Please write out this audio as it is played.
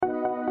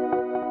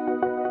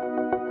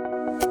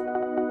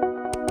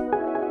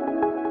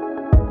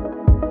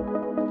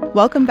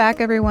Welcome back,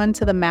 everyone,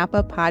 to the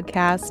MAPPA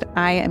podcast.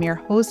 I am your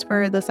host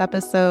for this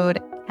episode,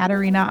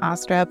 Katarina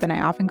Ostrup, and I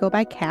often go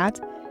by Kat.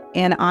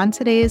 And on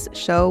today's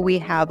show, we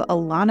have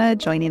Alana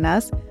joining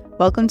us.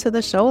 Welcome to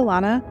the show,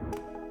 Alana.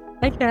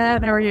 Hi,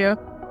 Kat. How are you?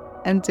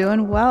 I'm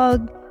doing well.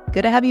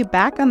 Good to have you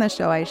back on the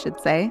show, I should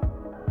say.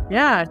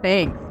 Yeah,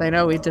 thanks. I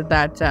know we did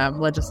that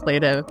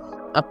legislative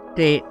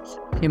update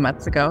a few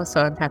months ago,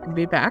 so I'm happy to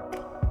be back.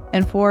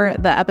 And for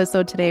the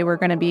episode today, we're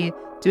going to be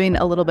doing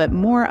a little bit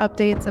more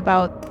updates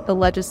about the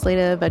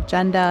legislative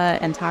agenda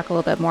and talk a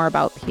little bit more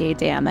about PA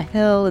Day on the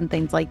Hill and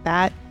things like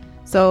that.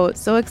 So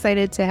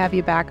excited to have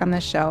you back on the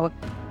show.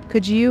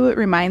 Could you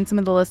remind some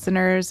of the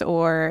listeners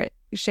or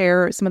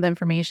share some of the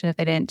information if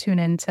they didn't tune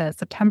into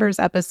September's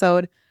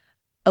episode,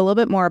 a little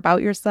bit more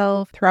about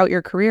yourself throughout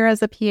your career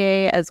as a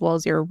PA, as well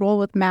as your role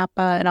with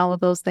MAPPA and all of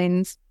those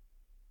things?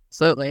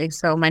 Absolutely.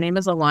 So my name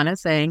is Alana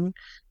Zhang.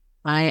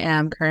 I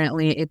am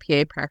currently a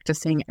PA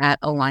practicing at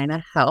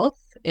Allina Health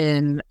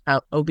in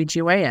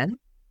OBGYN.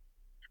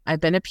 I've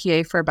been a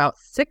PA for about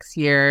 6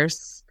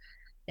 years,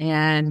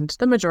 and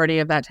the majority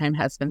of that time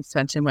has been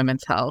spent in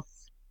women's health.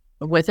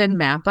 Within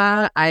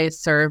MAPPA, I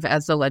serve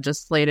as the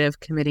legislative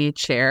committee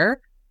chair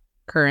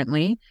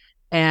currently,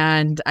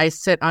 and I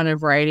sit on a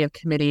variety of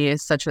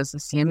committees such as the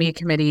CME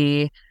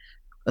committee,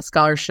 the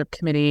scholarship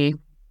committee,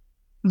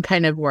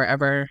 kind of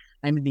wherever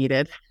I'm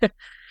needed.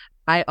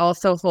 I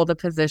also hold a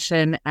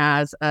position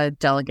as a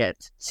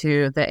delegate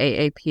to the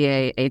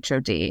AAPA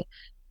HOD.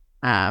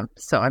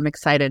 So I'm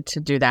excited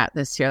to do that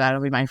this year.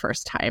 That'll be my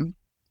first time.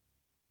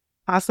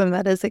 Awesome.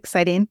 That is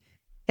exciting.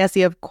 Yes,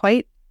 you have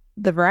quite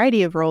the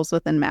variety of roles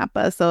within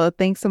MAPPA. So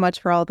thanks so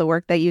much for all the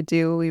work that you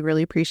do. We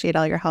really appreciate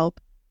all your help.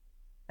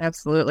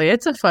 Absolutely.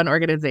 It's a fun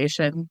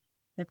organization.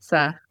 It's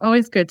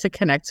always good to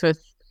connect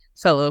with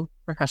fellow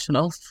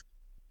professionals.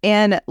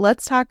 And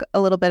let's talk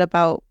a little bit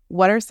about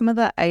what are some of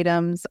the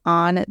items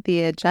on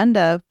the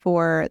agenda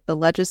for the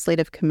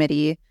legislative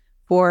committee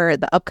for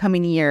the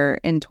upcoming year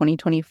in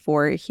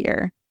 2024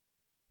 here.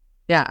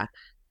 Yeah,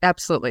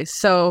 absolutely.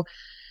 So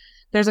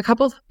there's a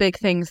couple of big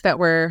things that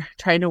we're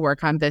trying to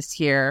work on this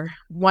year.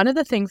 One of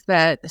the things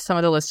that some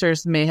of the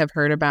listeners may have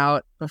heard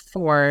about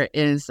before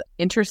is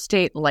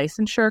Interstate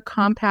Licensure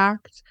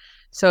Compact.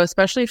 So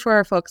especially for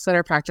our folks that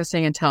are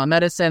practicing in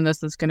telemedicine,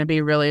 this is going to be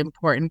really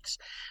important.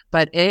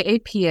 But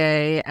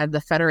AAPA and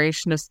the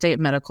Federation of State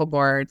Medical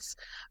Boards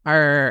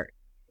are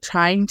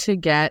trying to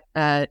get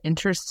an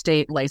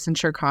interstate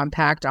licensure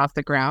compact off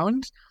the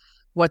ground.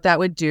 What that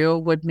would do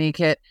would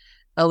make it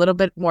a little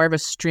bit more of a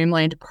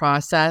streamlined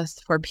process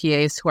for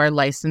PAs who are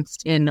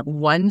licensed in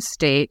one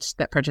state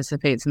that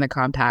participates in the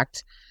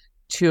compact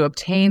to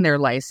obtain their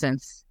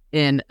license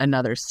in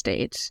another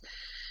state.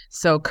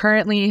 So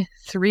currently,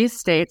 3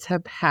 states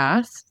have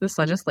passed this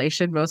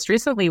legislation. Most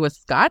recently,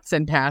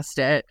 Wisconsin passed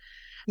it.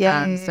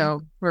 Yeah.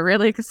 So we're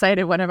really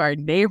excited. One of our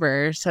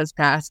neighbors has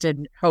passed,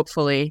 and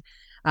hopefully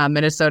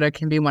Minnesota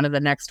can be one of the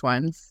next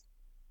ones.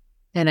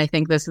 And I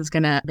think this is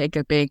going to make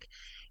a big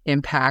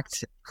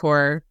impact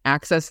for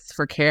access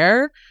for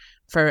care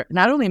for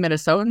not only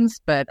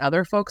Minnesotans, but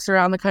other folks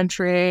around the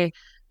country,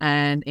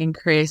 and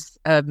increase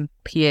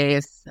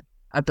PA's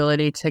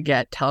ability to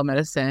get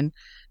telemedicine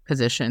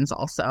positions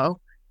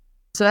also.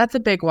 So that's a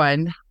big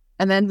one.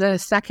 And then the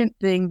second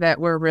thing that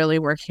we're really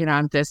working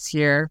on this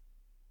year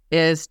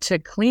is to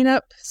clean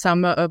up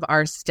some of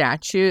our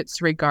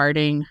statutes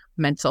regarding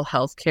mental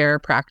health care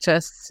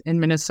practice in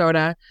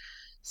Minnesota.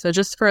 So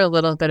just for a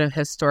little bit of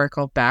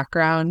historical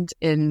background,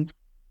 in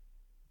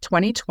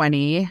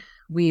 2020,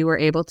 we were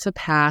able to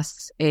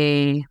pass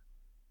a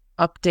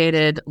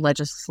updated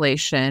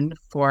legislation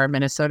for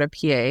Minnesota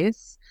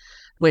PAs,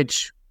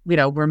 which,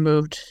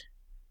 removed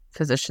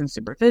physician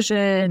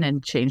supervision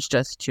and changed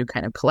us to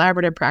kind of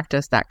collaborative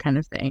practice, that kind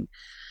of thing.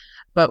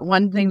 But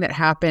one thing that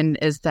happened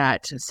is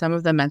that some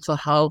of the mental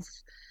health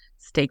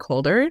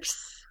stakeholders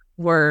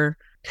were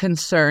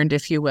concerned,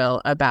 if you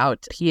will,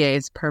 about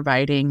PAs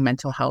providing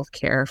mental health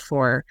care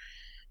for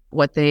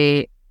what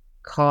they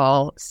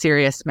call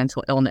serious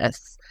mental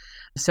illness.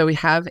 So we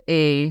have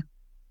a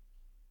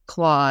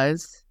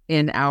clause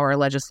in our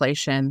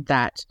legislation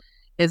that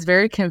is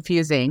very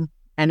confusing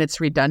and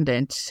it's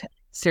redundant.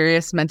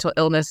 Serious mental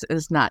illness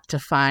is not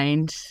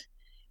defined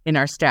in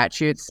our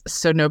statutes,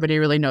 so nobody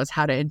really knows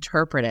how to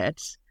interpret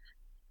it.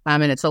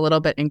 And it's a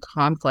little bit in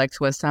conflict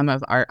with some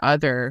of our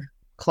other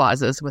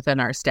clauses within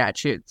our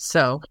statutes.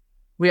 So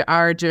we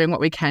are doing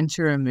what we can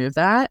to remove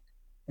that,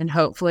 and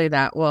hopefully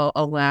that will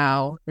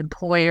allow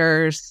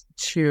employers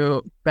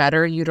to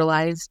better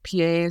utilize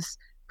PAs,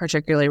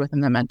 particularly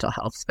within the mental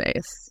health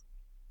space.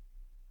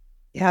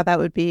 Yeah, that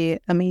would be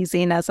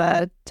amazing. As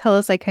a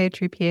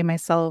telepsychiatry PA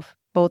myself,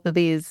 both of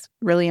these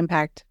really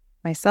impact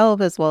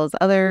myself as well as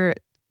other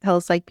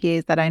telepsych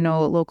PAs that I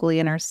know locally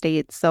in our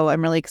state. So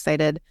I'm really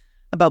excited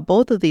about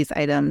both of these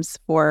items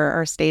for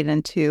our state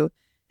and to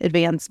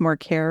advance more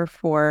care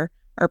for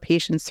our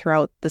patients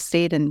throughout the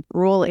state and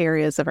rural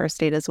areas of our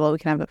state as well. We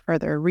can have a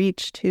further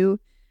reach too.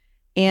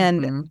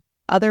 And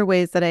other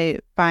ways that I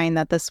find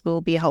that this will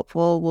be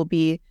helpful will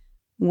be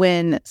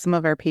when some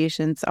of our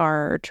patients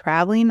are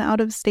traveling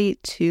out of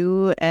state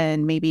too,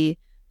 and maybe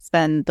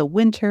spend the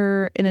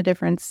winter in a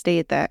different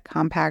state, that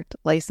compact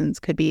license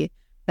could be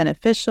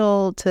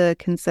beneficial to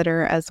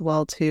consider as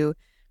well, to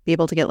be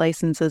able to get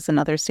licenses in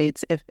other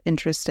states if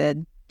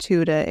interested,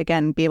 to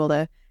again, be able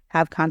to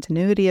have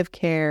continuity of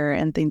care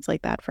and things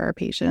like that for our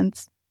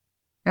patients.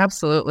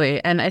 Absolutely.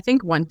 And I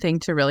think one thing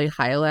to really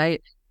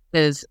highlight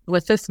is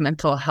with this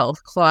mental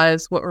health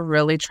clause, what we're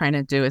really trying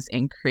to do is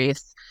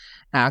increase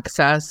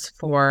access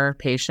for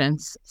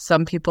patients.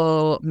 Some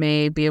people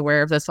may be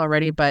aware of this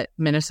already, but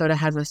Minnesota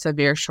has a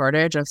severe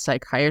shortage of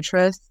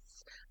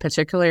psychiatrists,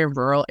 particularly in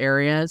rural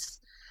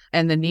areas.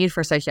 And the need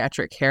for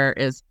psychiatric care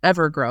is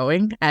ever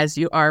growing, as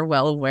you are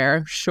well aware,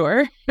 I'm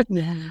sure.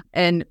 Yeah.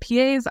 And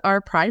PAs are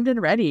primed and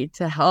ready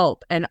to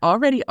help and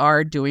already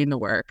are doing the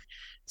work.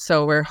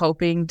 So we're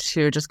hoping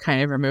to just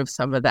kind of remove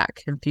some of that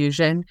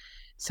confusion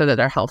so that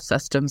our health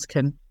systems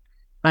can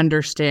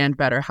understand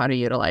better how to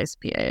utilize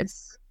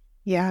PAs.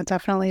 Yeah,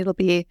 definitely. It'll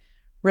be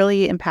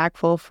really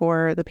impactful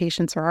for the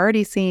patients we're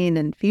already seeing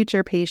and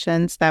future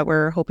patients that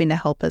we're hoping to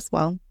help as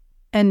well.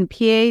 And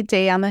PA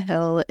Day on the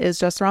Hill is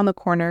just around the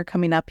corner,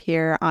 coming up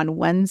here on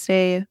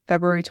Wednesday,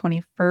 February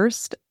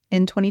 21st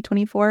in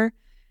 2024.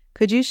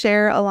 Could you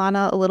share,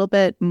 Alana, a little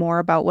bit more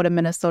about what a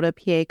Minnesota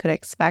PA could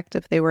expect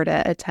if they were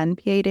to attend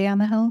PA Day on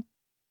the Hill?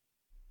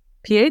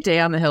 PA Day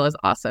on the Hill is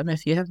awesome.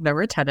 If you have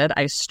never attended,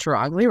 I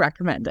strongly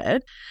recommend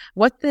it.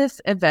 What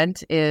this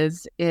event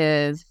is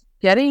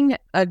getting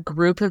a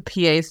group of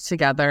PAs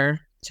together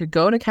to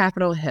go to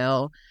Capitol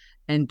Hill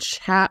and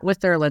chat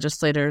with their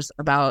legislators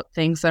about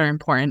things that are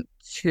important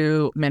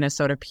to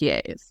Minnesota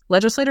PAs.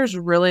 Legislators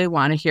really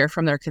want to hear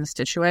from their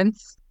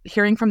constituents.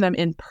 Hearing from them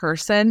in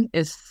person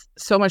is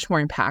so much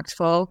more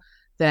impactful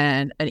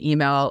than an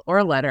email or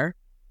a letter.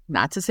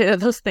 Not to say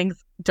that those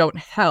things don't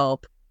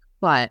help,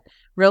 but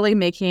really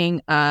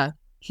making a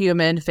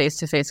human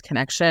face-to-face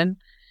connection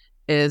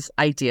is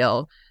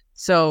ideal.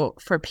 So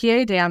for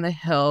PA Day on the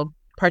Hill,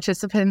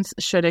 participants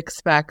should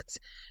expect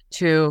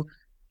to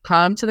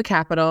come to the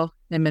Capitol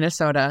in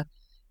Minnesota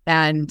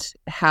and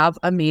have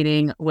a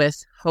meeting with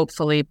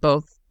hopefully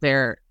both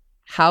their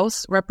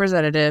House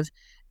representative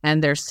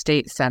and their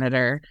state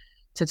senator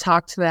to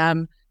talk to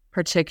them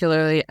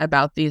particularly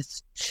about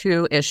these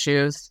two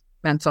issues,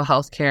 mental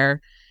health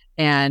care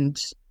and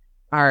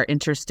our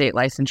interstate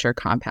licensure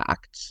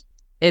compact.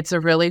 It's a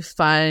really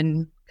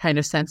fun kind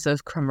of sense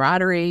of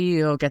camaraderie.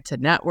 You'll get to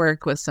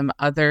network with some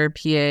other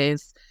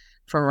PAs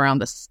from around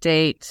the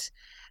state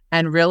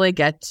and really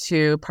get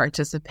to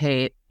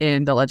participate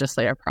in the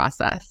legislative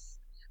process,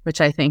 which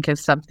I think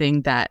is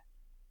something that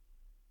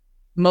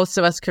most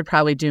of us could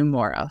probably do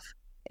more of.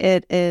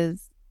 It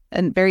is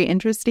a very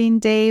interesting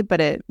day, but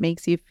it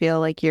makes you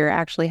feel like you're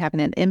actually having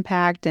an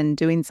impact and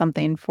doing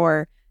something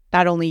for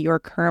not only your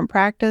current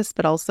practice,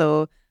 but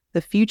also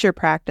the future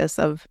practice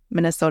of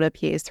Minnesota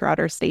PAs throughout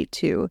our state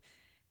too.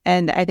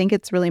 And I think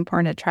it's really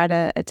important to try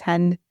to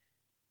attend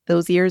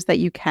those years that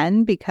you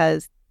can,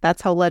 because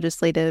that's how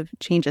legislative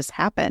changes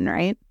happen,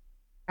 right?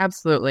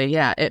 Absolutely.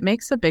 Yeah, it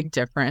makes a big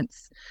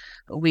difference.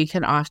 We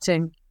can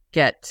often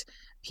get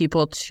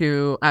people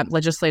to,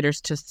 legislators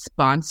to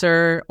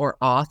sponsor or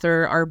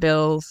author our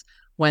bills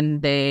when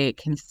they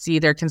can see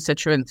their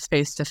constituents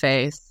face to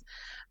face.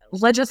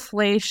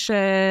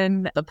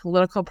 Legislation, the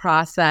political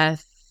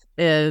process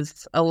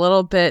is a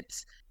little bit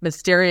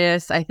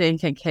mysterious, I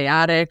think, and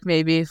chaotic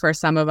maybe for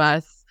some of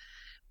us,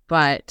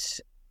 but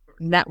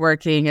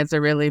networking is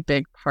a really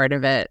big part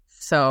of it.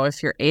 So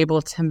if you're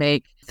able to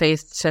make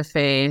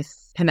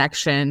face-to-face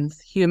connections,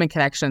 human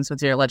connections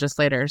with your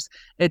legislators,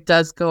 it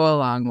does go a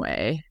long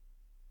way.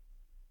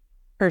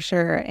 For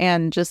sure.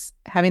 And just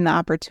having the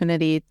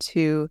opportunity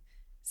to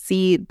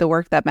see the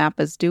work that MAP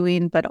is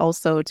doing, but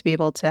also to be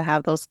able to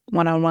have those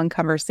one-on-one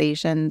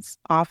conversations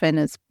often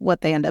is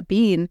what they end up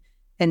being,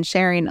 and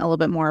sharing a little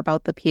bit more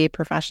about the PA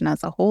profession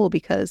as a whole,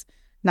 because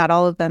not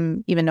all of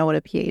them even know what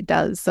a PA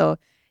does. So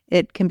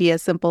it can be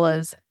as simple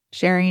as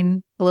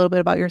sharing a little bit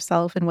about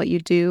yourself and what you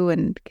do,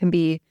 and can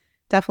be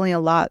definitely a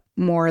lot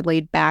more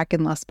laid back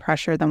and less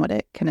pressure than what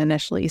it can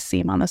initially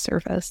seem on the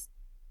surface.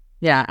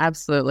 Yeah,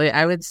 absolutely.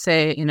 I would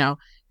say,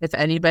 if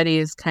anybody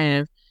is kind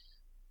of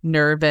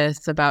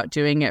nervous about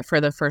doing it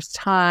for the first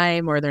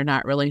time, or they're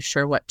not really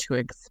sure what to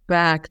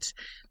expect,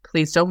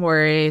 please don't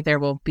worry. There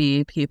will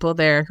be people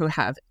there who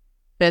have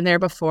been there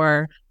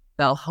before.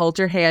 They'll hold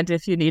your hand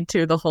if you need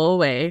to the whole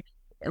way.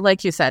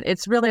 Like you said,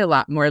 it's really a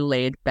lot more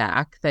laid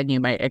back than you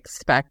might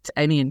expect.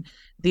 I mean,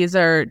 these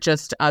are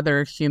just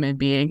other human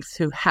beings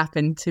who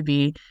happen to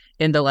be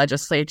in the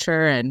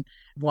legislature and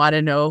want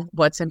to know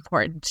what's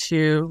important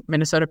to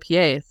Minnesota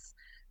PAs.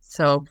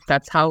 So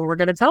that's how we're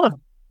going to tell them.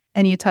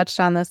 And you touched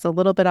on this a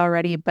little bit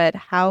already, but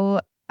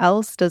how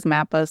else does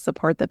MAPA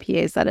support the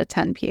PAs that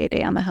attend PA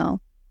Day on the Hill?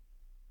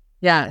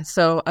 Yeah,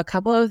 so a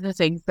couple of the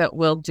things that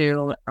we'll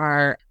do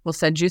are we'll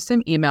send you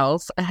some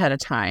emails ahead of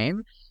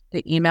time.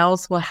 The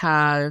emails will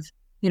have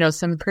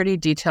some pretty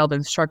detailed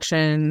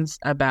instructions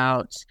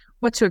about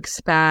what to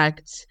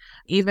expect,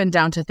 even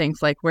down to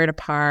things like where to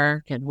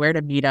park and where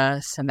to meet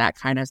us and that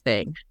kind of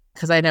thing.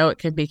 Because I know it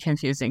can be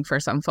confusing for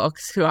some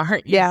folks who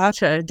aren't used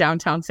to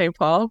downtown St.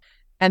 Paul.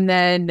 And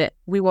then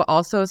we will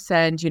also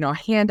send,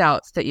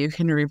 handouts that you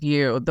can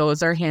review.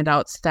 Those are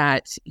handouts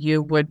that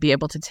you would be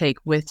able to take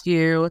with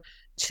you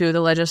to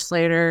the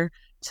legislator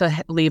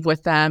to leave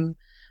with them.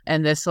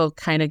 And this will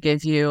kind of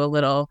give you a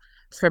little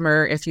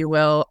primer, if you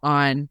will,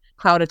 on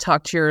how to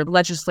talk to your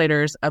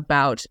legislators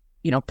about,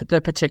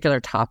 the particular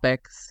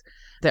topics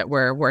that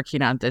we're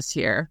working on this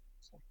year.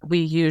 We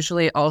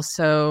usually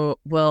also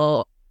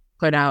will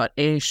put out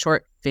a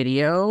short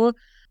video,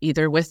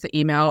 either with the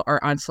email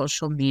or on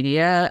social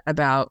media,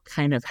 about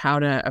kind of how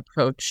to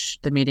approach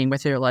the meeting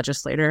with your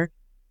legislator.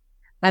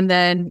 And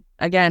then,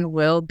 again,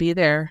 we'll be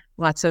there.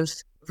 Lots of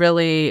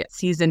really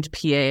seasoned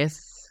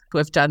PAs who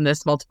have done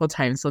this multiple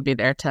times will be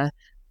there to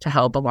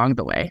help along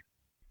the way.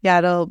 Yeah,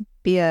 it'll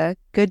be a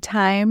good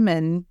time,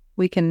 and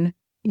we can,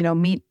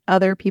 meet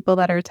other people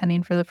that are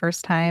attending for the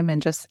first time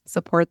and just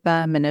support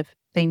them. And if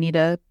they need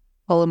to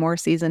pull a more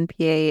seasoned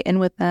PA in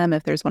with them,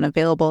 if there's one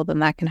available, then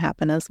that can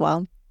happen as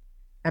well.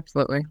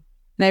 Absolutely.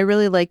 And I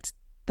really liked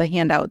the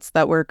handouts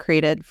that were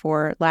created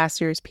for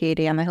last year's PA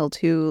Day on the Hill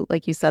too.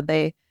 Like you said,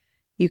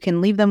 you can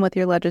leave them with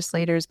your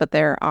legislators, but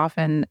they're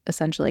often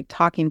essentially like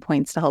talking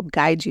points to help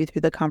guide you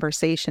through the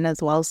conversation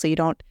as well. So you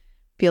don't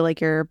feel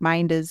like your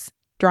mind is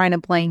drawing a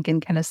blank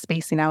and kind of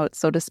spacing out,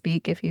 so to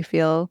speak, if you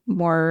feel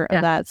more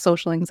of that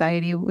social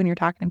anxiety when you're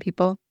talking to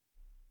people.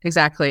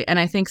 Exactly. And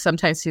I think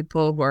sometimes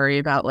people worry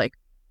about like,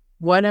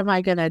 what am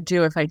I going to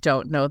do if I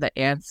don't know the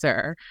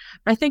answer?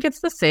 I think it's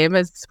the same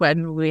as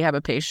when we have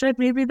a patient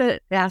maybe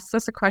that asks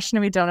us a question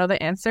and we don't know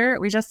the answer.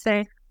 We just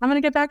say, I'm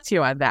going to get back to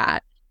you on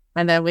that.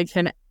 And then we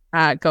can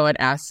go and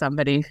ask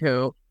somebody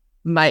who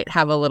might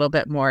have a little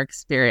bit more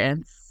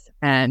experience.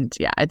 And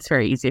it's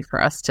very easy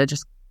for us to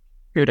just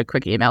shoot a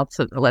quick email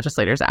to the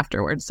legislators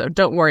afterwards. So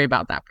don't worry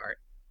about that part.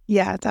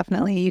 Yeah,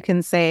 definitely. You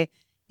can say,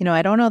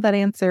 I don't know that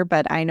answer,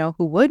 but I know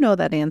who would know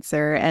that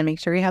answer, and make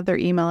sure you have their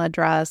email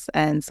address,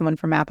 and someone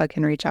from APA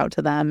can reach out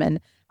to them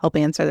and help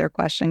answer their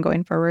question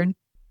going forward.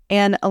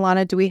 And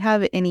Alana, do we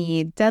have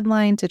any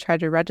deadline to try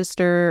to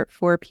register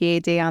for PA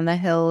Day on the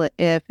Hill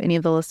if any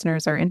of the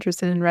listeners are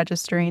interested in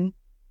registering?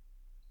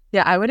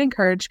 Yeah, I would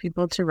encourage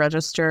people to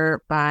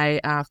register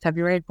by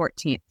February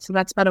 14th. So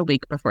that's about a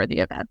week before the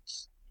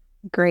event.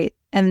 Great.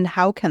 And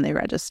how can they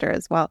register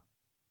as well?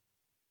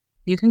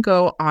 You can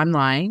go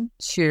online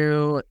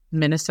to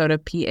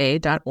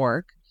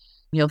minnesotapa.org.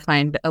 You'll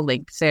find a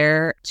link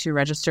there to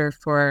register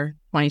for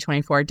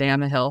 2024 Day on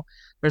the Hill.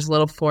 There's a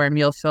little form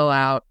you'll fill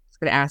out. It's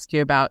going to ask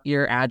you about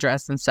your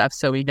address and stuff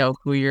so we know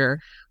who your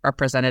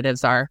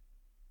representatives are.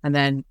 And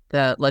then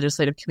the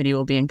legislative committee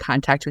will be in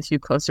contact with you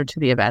closer to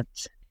the event.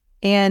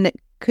 And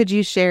could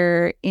you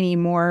share any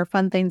more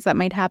fun things that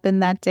might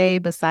happen that day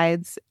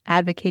besides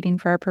advocating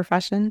for our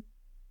profession?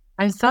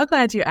 I'm so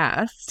glad you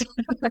asked.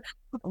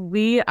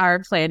 We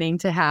are planning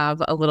to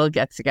have a little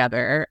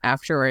get-together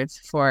afterwards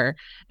for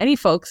any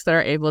folks that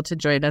are able to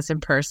join us in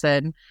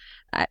person.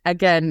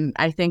 Again,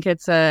 I think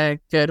it's a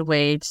good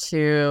way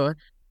to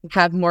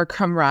have more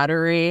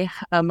camaraderie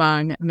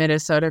among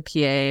Minnesota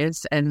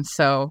PAs. And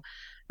so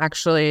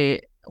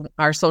actually,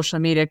 our social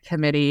media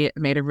committee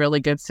made a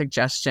really good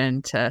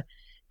suggestion to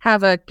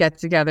have a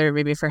get-together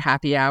maybe for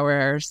happy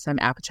hour, some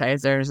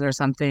appetizers or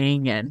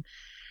something, and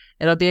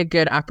it'll be a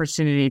good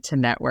opportunity to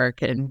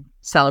network and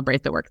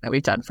celebrate the work that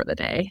we've done for the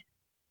day.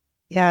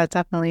 Yeah,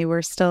 definitely.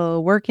 We're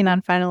still working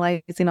on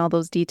finalizing all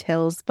those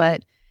details,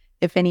 but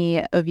if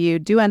any of you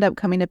do end up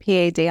coming to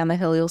PA Day on the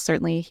Hill, you'll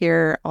certainly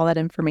hear all that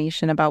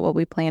information about what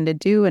we plan to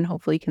do, and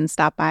hopefully you can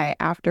stop by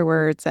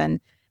afterwards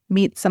and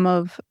meet some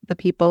of the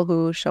people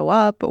who show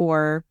up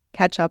or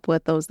catch up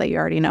with those that you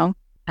already know.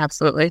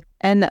 Absolutely.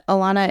 And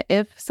Alana,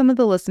 if some of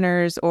the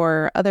listeners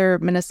or other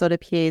Minnesota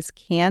PAs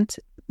can't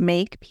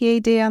make PA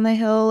Day on the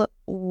Hill,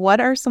 what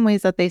are some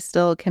ways that they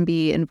still can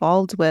be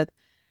involved with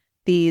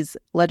these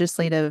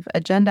legislative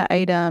agenda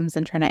items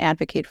and trying to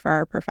advocate for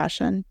our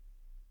profession?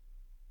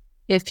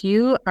 If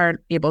you aren't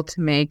able to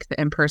make the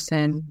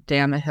in-person Day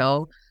on the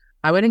Hill,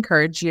 I would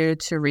encourage you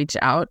to reach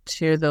out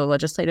to the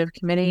legislative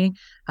committee.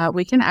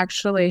 We can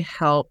actually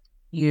help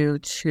you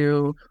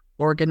to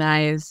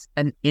organize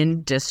an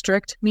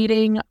in-district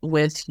meeting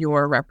with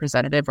your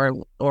representative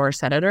or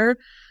senator.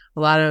 A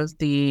lot of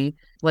the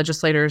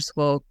legislators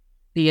will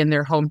be in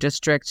their home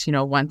district,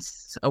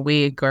 once a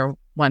week or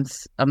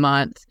once a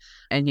month,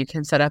 and you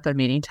can set up a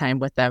meeting time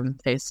with them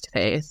face to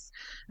face.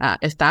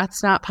 If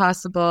that's not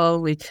possible,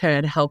 we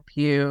could help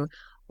you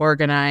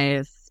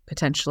organize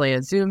potentially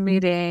a Zoom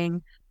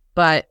meeting.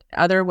 But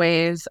other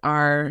ways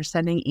are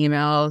sending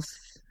emails,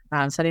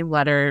 sending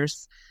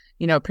letters,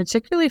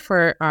 particularly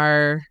for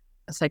our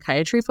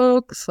psychiatry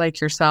folks like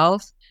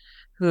yourself,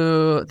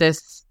 who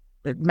this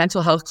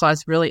mental health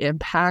clause really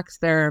impacts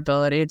their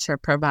ability to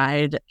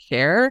provide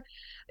care.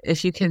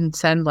 If you can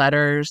send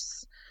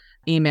letters,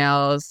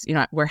 emails,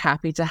 we're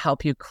happy to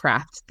help you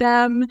craft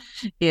them.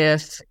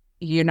 If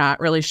you're not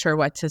really sure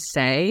what to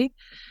say,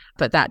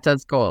 but that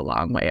does go a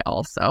long way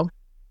also.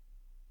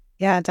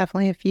 Yeah,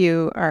 definitely. If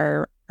you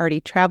are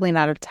already traveling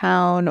out of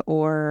town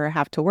or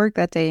have to work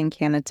that day and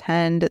can't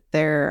attend,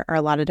 there are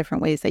a lot of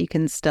different ways that you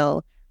can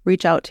still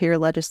reach out to your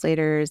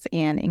legislators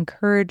and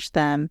encourage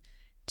them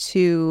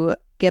to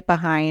get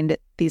behind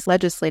these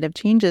legislative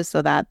changes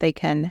so that they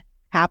can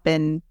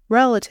happen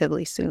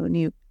relatively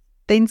soon.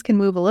 Things can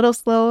move a little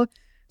slow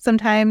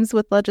sometimes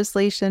with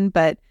legislation,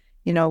 but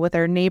with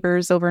our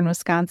neighbors over in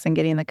Wisconsin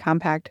getting the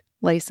compact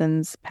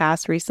license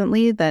passed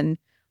recently, then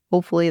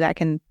hopefully that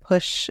can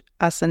push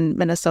us in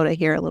Minnesota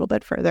here a little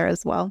bit further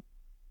as well.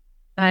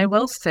 I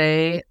will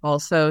say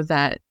also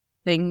that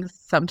things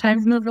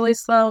sometimes move really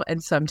slow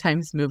and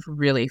sometimes move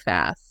really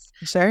fast.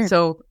 Sure.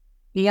 So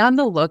be on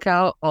the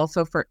lookout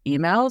also for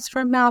emails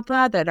from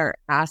MAPA that are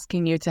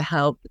asking you to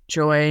help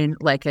join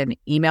like an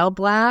email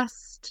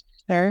blast.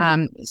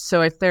 Sure.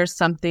 So if there's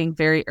something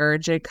very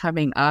urgent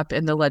coming up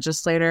in the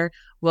legislature,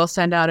 we'll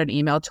send out an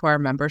email to our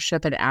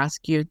membership and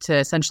ask you to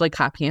essentially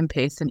copy and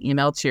paste an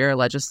email to your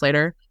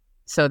legislator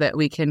so that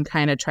we can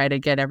kind of try to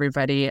get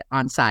everybody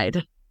on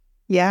side.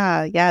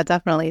 Yeah,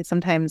 definitely.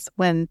 Sometimes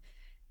when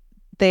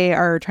they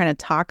are trying to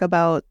talk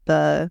about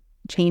the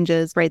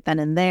changes right then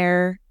and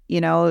there,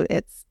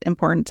 it's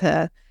important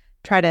to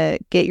try to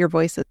get your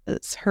voices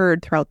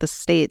heard throughout the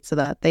state so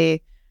that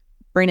they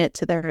bring it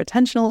to their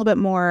attention a little bit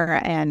more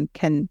and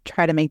can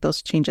try to make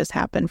those changes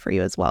happen for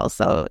you as well.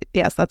 So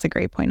yes, that's a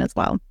great point as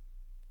well.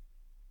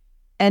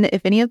 And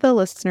if any of the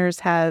listeners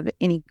have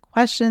any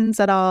questions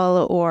at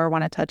all or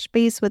want to touch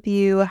base with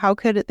you, how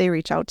could they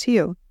reach out to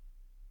you?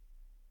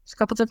 There's a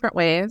couple different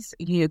ways.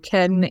 You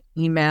can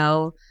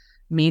email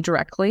me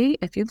directly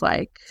if you'd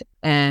like.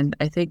 And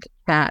I think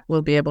Kat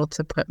will be able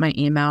to put my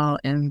email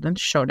in the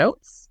show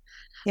notes.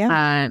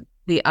 Yeah.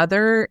 The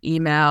other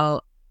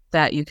email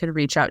that you can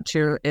reach out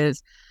to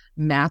is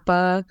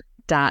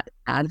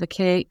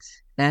mapa.advocate,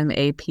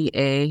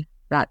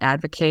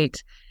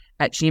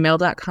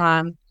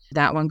 mapa.advocate@gmail.com.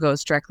 That one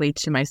goes directly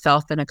to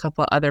myself and a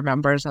couple other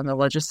members on the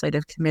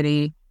legislative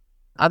committee.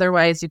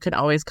 Otherwise, you can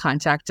always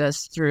contact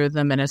us through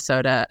the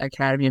Minnesota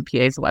Academy of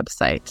PA's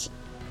website.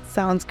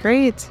 Sounds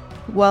great.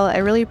 Well, I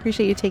really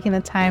appreciate you taking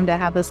the time to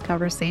have this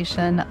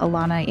conversation,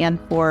 Alana, and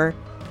for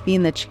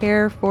being the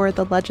chair for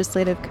the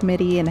legislative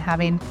committee and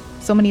having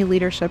so many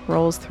leadership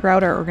roles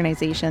throughout our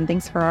organization.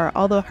 Thanks for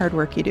all the hard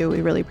work you do.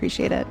 We really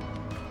appreciate it.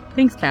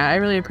 Thanks, Kat. I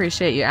really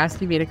appreciate you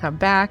asking me to come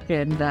back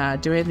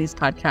and doing these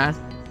podcasts.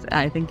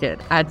 I think it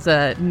adds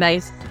a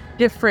nice,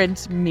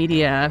 different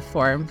media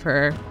form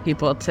for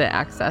people to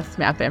access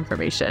MAPA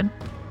information.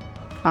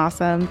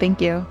 Awesome.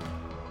 Thank you.